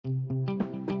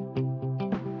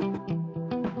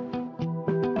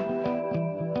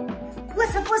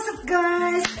What's up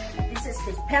guys? This is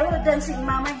the Pillow Dancing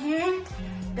Mama here.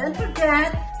 Don't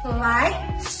forget to like,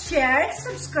 share,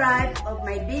 subscribe of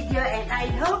my video and I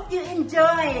hope you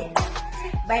enjoy.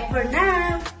 Bye for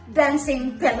now.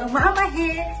 Dancing Pillow Mama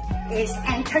here is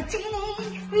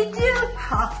entertaining with you.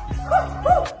 Ha!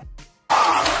 Woo! 2,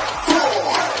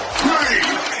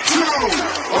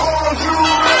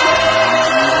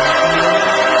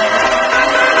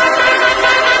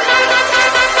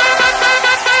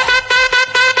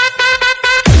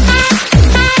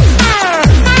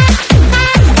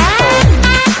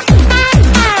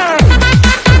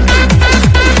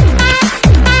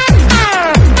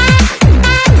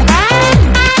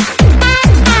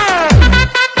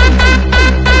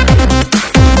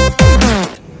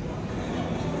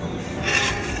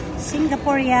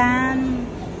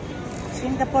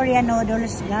 Singaporean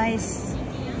noodles guys.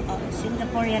 Oh,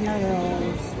 Singaporean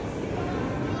noodles.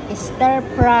 Stir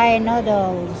fry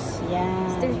noodles.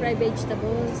 Yeah. Stir fry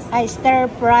vegetables. Ay, stir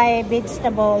fry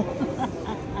vegetable.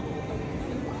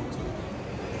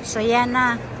 So yan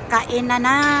na. Kain na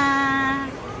na.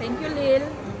 Thank you Lil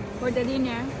for the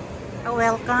dinner.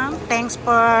 Welcome. Thanks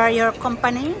for your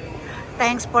company.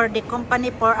 Thanks for the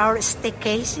company for our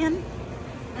staycation.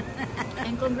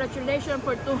 And congratulations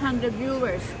for 200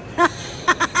 viewers.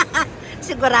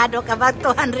 Sigurado ka ba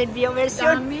 200 viewers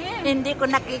yun? Dami. Hindi ko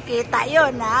nakikita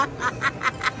yun, ha?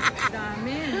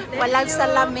 Dami. Walang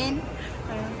salamin.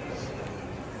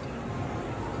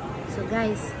 So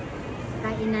guys,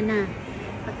 kain na na.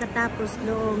 Pagkatapos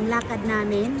noong lakad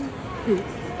namin,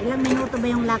 ilang minuto ba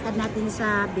yung lakad natin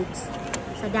sa beach,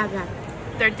 sa dagat?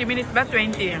 30 minutes ba?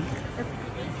 20?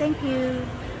 Thank you.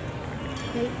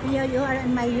 You are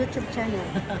on my YouTube channel.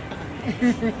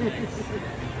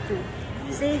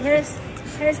 See, here's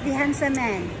the handsome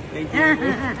man. Thank you.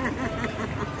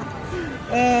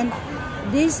 And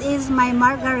this is my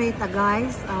margarita,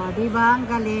 guys. Diba?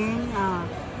 Ang galing.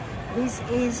 This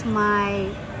is my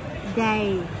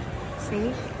day.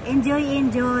 See?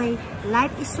 Enjoy.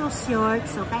 Life is so short.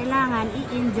 So, kailangan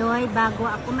i-enjoy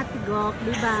bago ako matigok.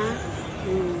 Diba?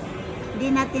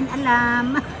 Hindi natin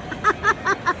alam.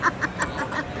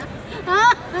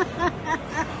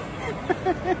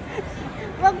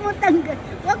 Wag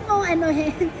mo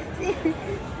anuhin.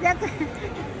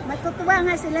 Matutuwa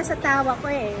nga sila sa tawa ko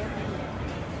eh.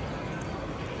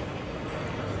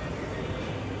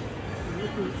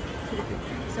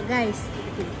 So guys,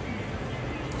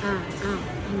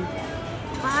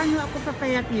 paano ako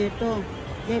papayat nito?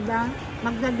 Diba?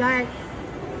 Magdadart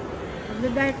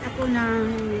ako ng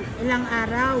ilang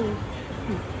araw.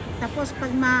 Tapos pag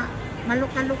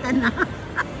maluka-luka na,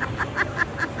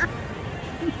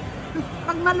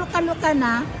 pag maluka-luka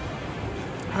na,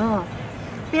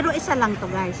 pero isa lang to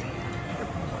guys.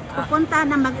 Pupunta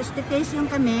na mag-staycation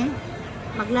kami,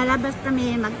 maglalabas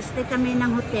kami, mag-stay kami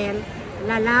ng hotel,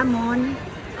 lalamon,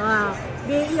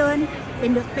 di yun,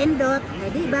 pindot-pindot,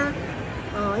 diba?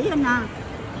 Yun na.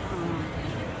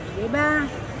 Diba?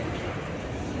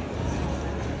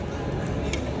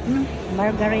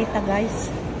 Margarita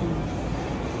guys.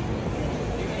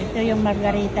 Ito yung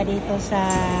margarita dito sa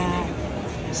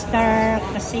Star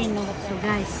Casino.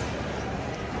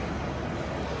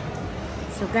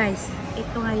 So guys,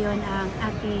 ito ngayon ang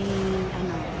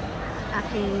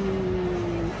aking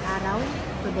araw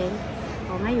today.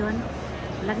 Ngayon,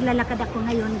 naglalakad ako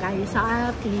ngayon guys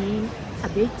sa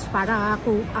beach para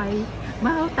ako ay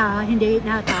hindi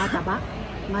natataba.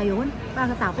 Ngayon,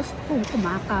 pagkatapos kung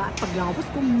at paglabas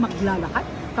kung maglalakad,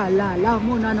 kalala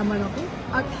mo na naman ako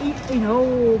at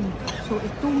iinom. So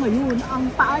ito ngayon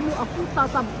ang paano ako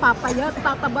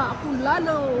tataba ako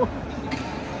lalo.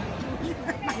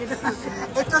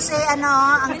 Ito si ang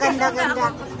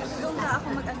ganda-ganda.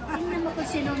 Tingnan mo kung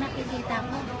sino nakikita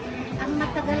mo. Ang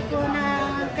matagal ko na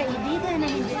kaibigan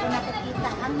na hindi ko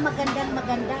nakikita. Ang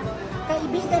magandang-maganda.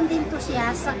 Kaibigan din to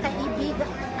siya sa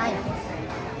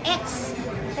ex.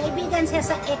 Kaibigan siya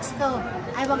sa ex ko.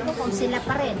 Ewan ko kung sila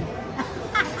pa rin.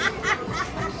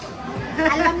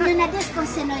 Alam nyo na dis kung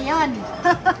sino yon.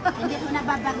 Hindi ko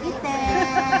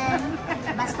nababagitin.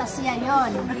 Basta siya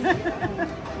yon.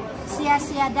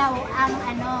 Siya daw ang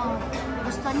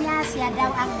gusto niya, siya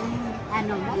daw ang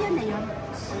yun na yun.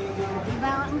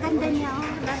 Diba? Ang ganda niya,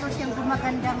 lalo siyang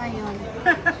gumaganda ngayon.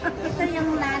 Ito yung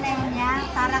nanay niya,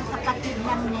 parang kapatid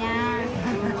lang niya.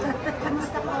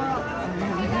 Kamusta po?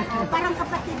 Parang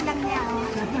kapatid lang niya,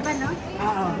 diba no?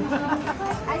 Oo.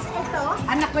 Ay, ito?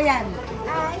 Anak ko yan.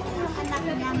 Ito yung anak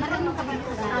niya, marunong ka ba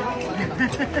Tagalog?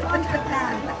 Konti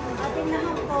lang. Tingnan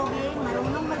mo, Pogi,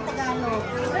 marunong mag-Tagalog.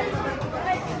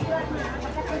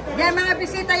 Yan, mga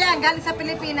bisita yan, galing sa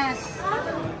Pilipinas.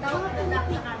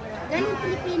 Galing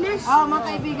Pilipinas. Oo, mga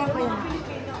kaibigan ko yun.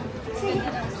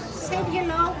 Say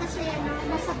hello kasi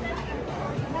nasa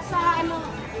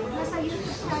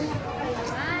YouTube channel ko kayo.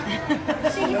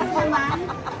 Say hello naman.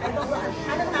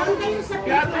 Ano kayo sa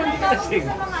Pilipinas? Hindi ka lasing.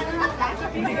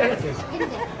 Hindi.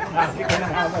 Hindi ka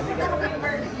nahama.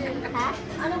 Ha?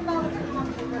 Ano ba?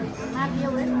 Mga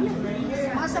viewers?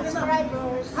 Mga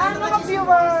subscribers. Mga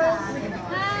viewers!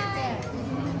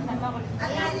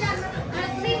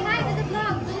 Say hi to the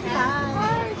vlog.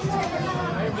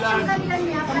 Ang ganda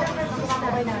niya.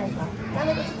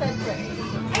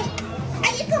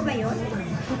 Ay, ikaw ba yun?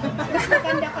 Mas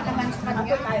maganda ka naman sa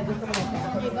kanya.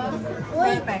 Diba?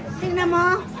 Uy, tingnan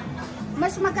mo.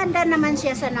 Mas maganda naman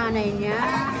siya sa nanay niya.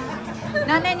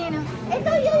 Nanay Nino. Ito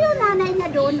yung nanay niya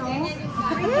doon, oh.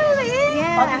 Really?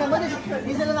 Pati Yeah. naman,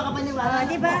 di sila nakapaniwala.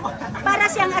 Diba? Para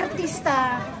siyang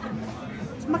artista.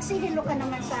 Magsihilo ka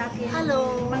naman sa akin.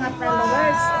 Hello. Mga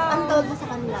followers. Ang tawag mo sa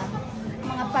kanila?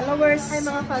 Mga followers. Hi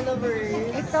mga followers.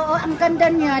 Ito, oh, ang ganda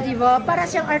niya, di ba? Para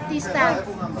siyang artista.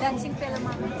 Dancing Pelo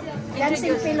Mama.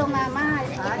 Dancing Pilo Mama.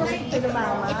 Dancing Pilo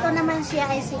Mama. Ito naman siya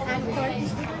ay si Ann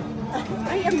Curtis.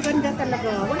 Ay, ang ganda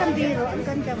talaga. Walang biro. Ang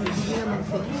ganda mo.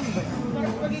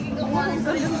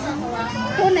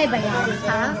 Tunay ba yan?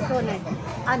 Ha? Tunay.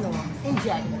 Ano?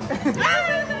 Indian.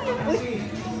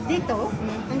 Dito?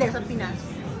 Hindi, sa Pinas.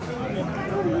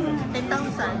 10,000.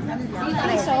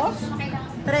 Pesos?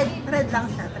 Thread lang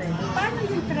siya, thread. Paano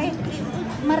yung trend?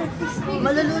 Maritis.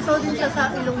 Malulusaw din siya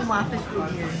sa ilong muffin ko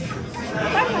here.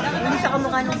 Hindi siya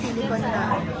kamukha ng silicone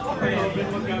na. Ay, ang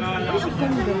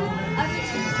ganda.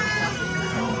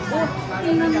 Oh,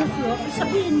 tingnan mo siya.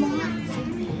 Sabihin mo nga.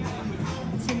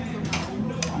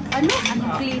 Ano?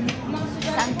 Anong clinic?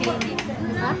 Saan clinic?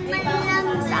 Ha?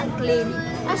 Saan clinic?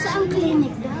 Ah, saan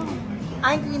clinic daw?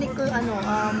 Ay, clinic ko, alam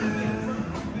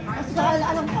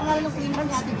ko pangalan ng clinic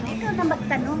natin. Ikaw na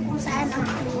magtanong kung saan ang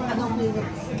clinic. Anong clinic?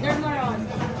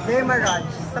 Dermaraj.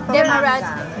 Sa Dermaraj.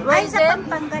 Pampanga. Where Ay, is sa it?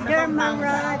 Pampanga,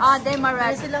 Dermaraj. Ah, May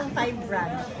Demaraj. silang 5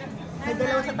 branch. May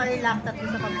dalawa sa Tarlac, tatlo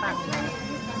sa Pampanga.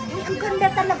 Uy, ang ganda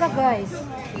talaga, guys.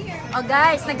 Oh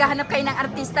guys, naghahanap kayo ng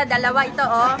artista. Dalawa ito,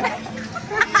 oh.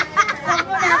 Huwag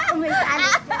mo na ako may saan.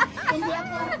 Hindi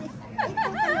ako artist. Ito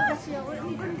talaga siya. Uy,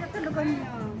 ang ganda talaga niya.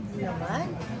 Naman?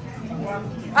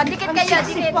 Oh, dikit Ang kayo,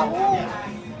 sexy dikit. pa,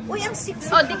 oh. Uy, ang sexy.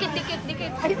 Oh, dikit, dikit,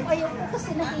 dikit. Ay, ayaw ko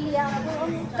kasi nahiya ako.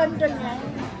 Ang ganda niya.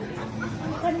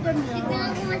 Ang ganda niya.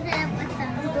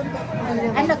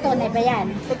 Ano to, na ba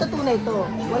yan? Ito tunay to.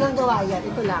 Walang gawa yan.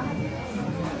 Ito lang.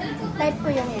 Type ko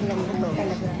yung ilang ito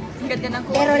talaga. Ang ganda ng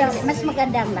Pero kulay. mas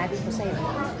maganda ang labi ko sa'yo.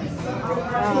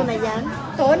 Tunay yan?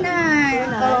 Tunay.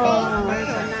 Tunay. Oo,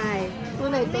 tunay.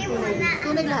 Tunay to, tunay.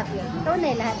 Tunay lahat yan.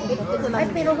 Tunay lahat ito. Ito lang. Ay,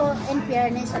 pero in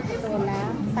fairness sa totoo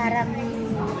lang, parang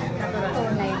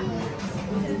tunay.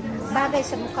 Bagay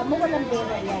sa mukha mo, walang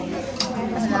biro yan.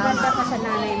 Mas maganda ka sa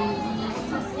nanay mo.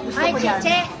 Gusto Ay, ko yan.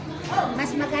 Chiche!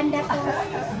 Mas maganda to.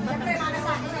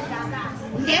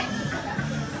 Hindi?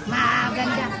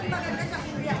 Maganda.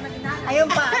 Ayun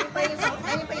pa. Ayun pa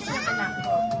yung silang anak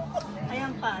ko.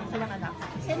 Ayun pa, yung silang anak.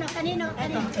 Sino? Kanino?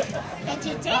 Ito. Kay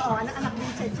Chiche? Oo, anak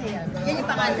ni Cheche yan. Yan yung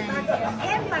pangalan.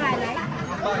 Eh, ang pangalan?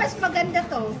 Oh, mas maganda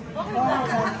to.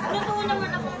 Totoo naman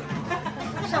ako.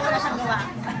 Siya wala siyang gawa.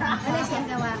 Wala siyang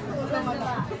gawa.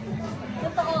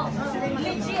 Totoo.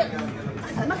 Legit.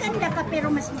 Maganda ka pero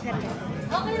mas maganda.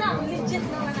 Okay lang, legit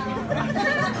naman ako.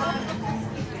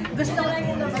 Gusto ko lang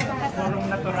yung Purong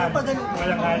natural.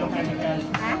 Walang halong chemical.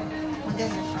 Ha?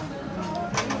 Maganda siya.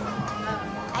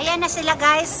 Ayan na sila,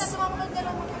 guys.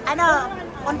 Ano,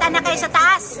 punta na kayo sa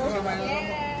taas?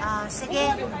 Sige.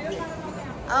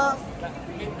 Oh.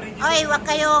 Oy, wag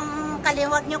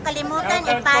nyo kalimutan,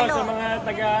 Shoutout po i-follow. sa mga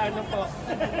taga-ano po.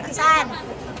 Saan?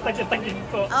 Taga-tagin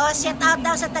po. Oh, shout out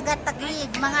daw sa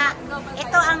taga-Tagig.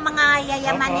 Ito ang mga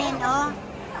yayamanin, oh.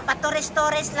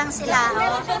 Paturis-turis lang sila,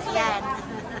 oh. Yan.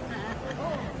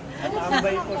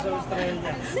 Tambay po sa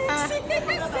Australia.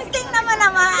 Tingnan mo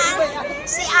naman.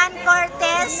 Si Ann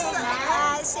Cortez.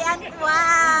 Si Ann,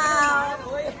 wow.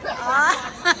 Oh.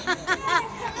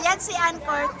 Yan si Ann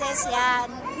Cortez, yan.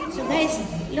 So guys,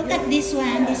 look at this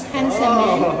one, this handsome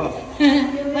man.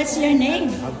 What's your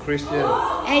name? I'm Christian.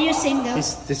 Are you single?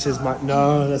 This is my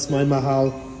that's my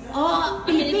mahal. Oh,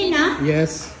 Filipina?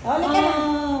 Yes.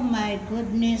 Oh my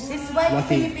goodness.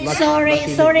 Lucky. Sorry,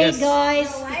 yes. guys.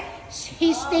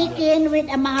 He's taken with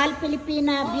a mahal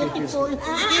Filipina, beautiful.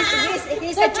 It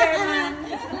is a German.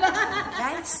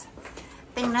 Guys,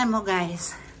 tingnan mo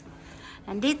guys.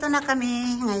 Nandito na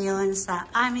kami ngayon sa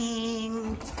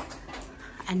aming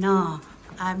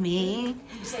aming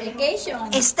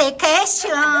Staycation.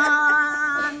 staycation.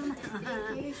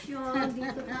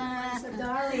 Dito na sa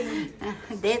Darling.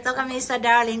 Dito kami sa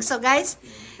Darling. So guys,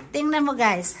 tingnan mo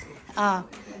guys. Oh.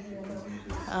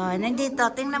 Oh, nandito.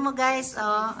 Tingnan mo guys.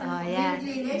 Oh, oh, yan.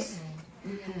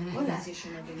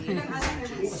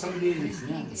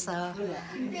 So,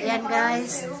 yan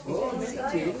guys.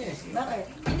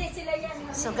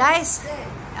 So guys,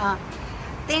 oh,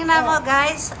 tingnan mo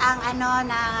guys ang ano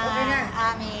na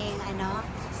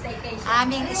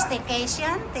aming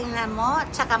staycation. Tingnan mo,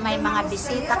 tsaka may mga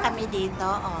bisita kami dito.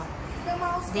 Oh.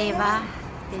 Diba?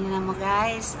 Tingnan mo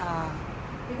guys. Oh.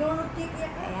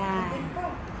 Ayan.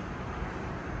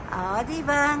 Oh,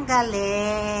 diba? Ang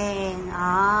galing.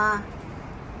 Oh.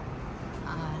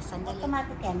 Oh, sandali.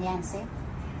 Automatic yan. Yan, see?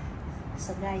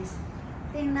 So guys,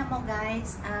 tingnan mo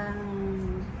guys ang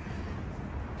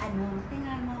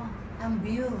tingnan mo ang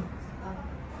view. Oh.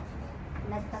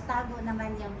 Nagtatago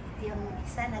naman yung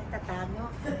isa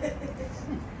nagtatago.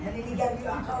 Naliligaw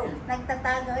yung ako.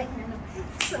 Nagtatago.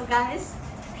 So guys,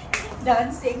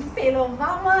 dancing pero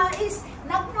mama is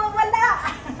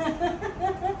nagmawala.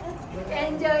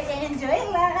 Enjoy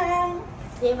lang.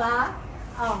 Diba?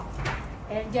 Oh,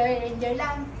 enjoy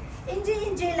lang.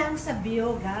 Enjoy lang sa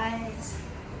view, guys.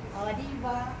 Oh,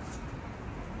 diba?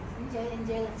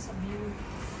 Enjoy lang sa view.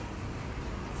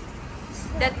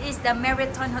 That is the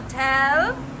Marathon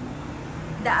Hotel,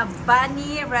 the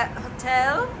Avani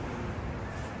Hotel,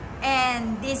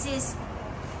 and this is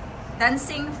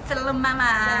Dancing Film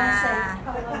Mama.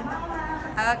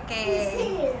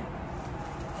 Okay.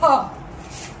 Ho!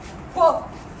 Ho!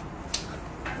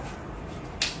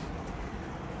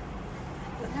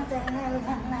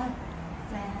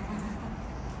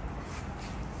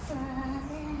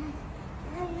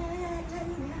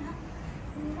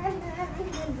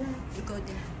 You go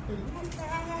there.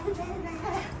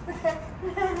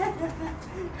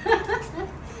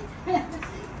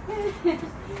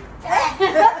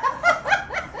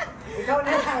 Ikaw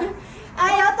na lang.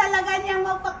 Ayaw talaga niyang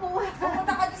magpakuha.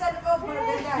 Pumunta ka sa loob.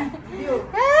 Maganda. View.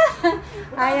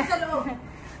 Ayaw. Sa loob.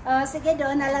 Oh, sige,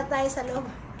 doon na lang tayo sa loob.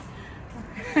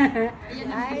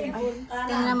 Ay,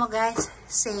 tingnan mo guys,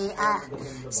 si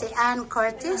Ann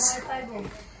Curtis.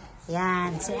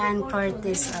 Yan, si Ann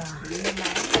Curtis. Oh.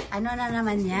 Ano na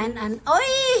naman yan?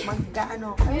 Oy!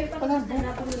 Magkaano?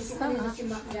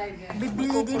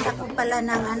 Bibili din ako pala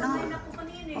ng ano.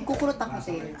 Magkukulot ako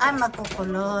kasi. Ah,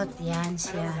 magkukulot. Yan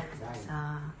siya.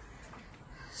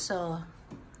 So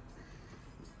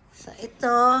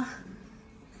ito.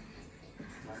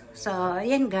 So,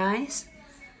 yan guys.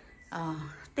 Oh,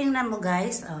 tingnan mo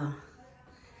guys. Oh.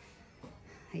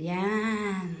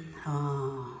 Ayan.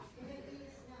 Oh.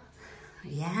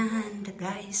 Ayan,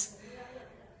 guys.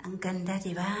 Ang ganda,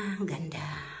 di ba? Ang ganda.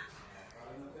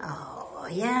 Oh,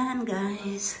 ayan,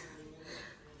 guys.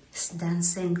 It's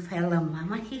dancing film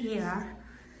mama here.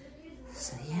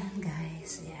 So, ayan,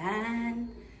 guys. Ayan.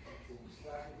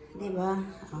 Di ba?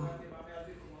 Oh.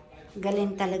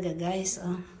 Galing talaga, guys.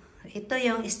 Oh. Ito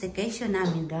yung staycation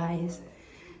namin, guys.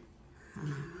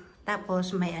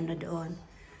 Tapos, may ano doon.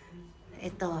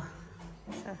 Ito.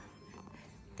 So,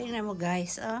 tingnan mo,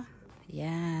 guys. Oh.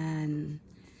 Yan.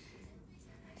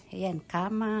 Yan,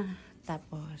 kama.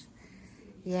 Tapos,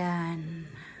 yan.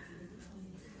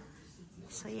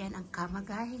 So, yan ang kama,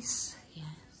 guys.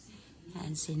 Yan.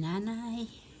 Yan, si nanay.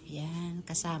 Yan,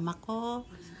 kasama ko.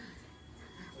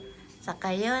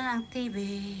 Saka yun ang TV.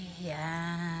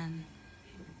 Yan.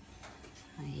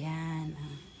 Ayan.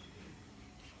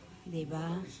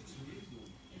 Diba?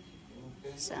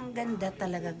 So, ang ganda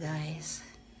talaga, guys.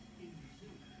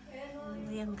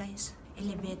 Ayan, guys.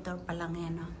 Elevator pa lang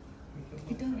yan, no?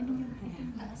 Ito yung ano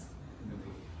yung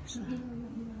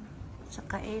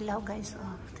Saka ilaw, guys.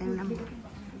 Oh, tingnan mo.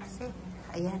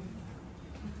 Ayan.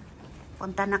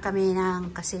 Punta na kami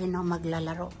ng casino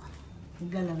maglalaro.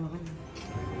 Maglalaro ka na.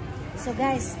 So,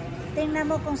 guys,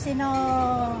 tingnan mo kung sino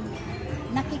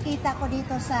nakikita ko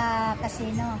dito sa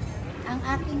casino. Ang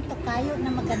aking tukayo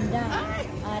na maganda.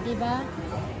 Diba?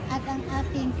 At ang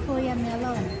aking Kuya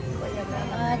Melon.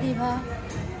 Diba?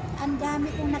 Ang dami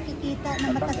kong nakikita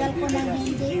na matagal ko nang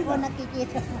hindi ko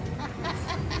nakikita.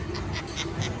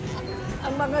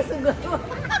 Ang mga sugo.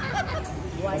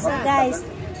 So guys,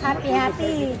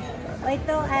 happy. O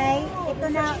ito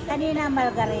na kanina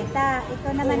Margarita. Ito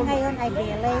naman ngayon ay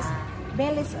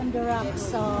Baileys on the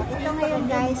rocks. So ito ngayon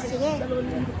guys, sige.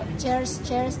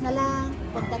 Cheers na lang.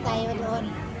 Punta tayo doon.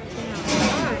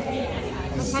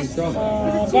 So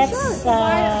that's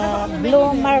blue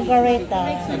margarita.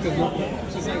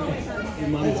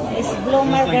 It's blue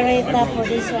margarita for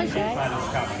this one, guys.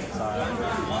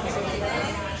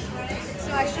 So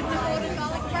I shouldn't have ordered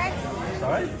garlic bread?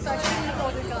 Sorry? So I shouldn't have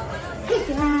ordered garlic. Hey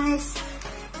guys,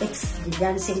 it's the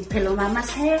dancing pillow mama's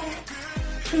hair.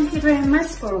 Thank you very much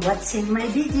for watching my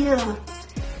video.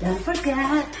 Don't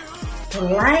forget to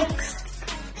like,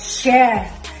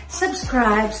 share,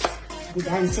 subscribe. The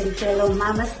dancing pillow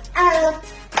mama's out.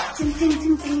 Ting ting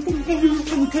ting ting ting ting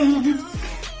ting ting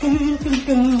ting ting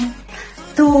ting.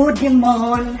 To the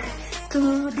moon,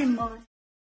 to the moon.